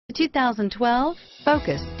2012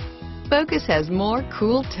 Focus. Focus has more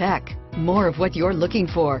cool tech, more of what you're looking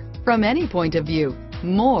for from any point of view,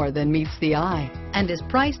 more than meets the eye, and is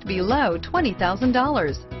priced below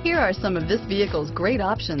 $20,000. Here are some of this vehicle's great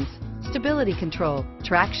options: stability control,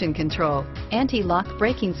 traction control, anti-lock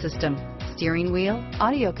braking system, steering wheel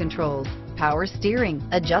audio controls, power steering,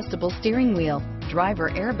 adjustable steering wheel, driver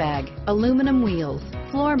airbag, aluminum wheels,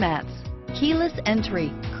 floor mats, keyless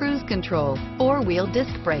entry, cruise control, four-wheel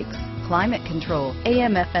disc brakes, climate control,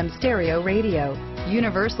 AM/FM stereo radio,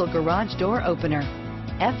 universal garage door opener,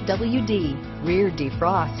 FWD, rear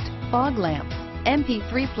defrost, fog lamps,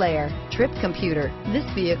 MP3 player, trip computer. This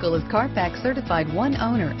vehicle is Carfax certified one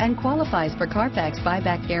owner and qualifies for Carfax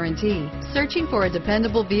buyback guarantee. Searching for a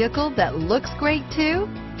dependable vehicle that looks great too?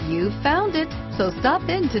 You found it, so stop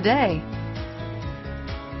in today.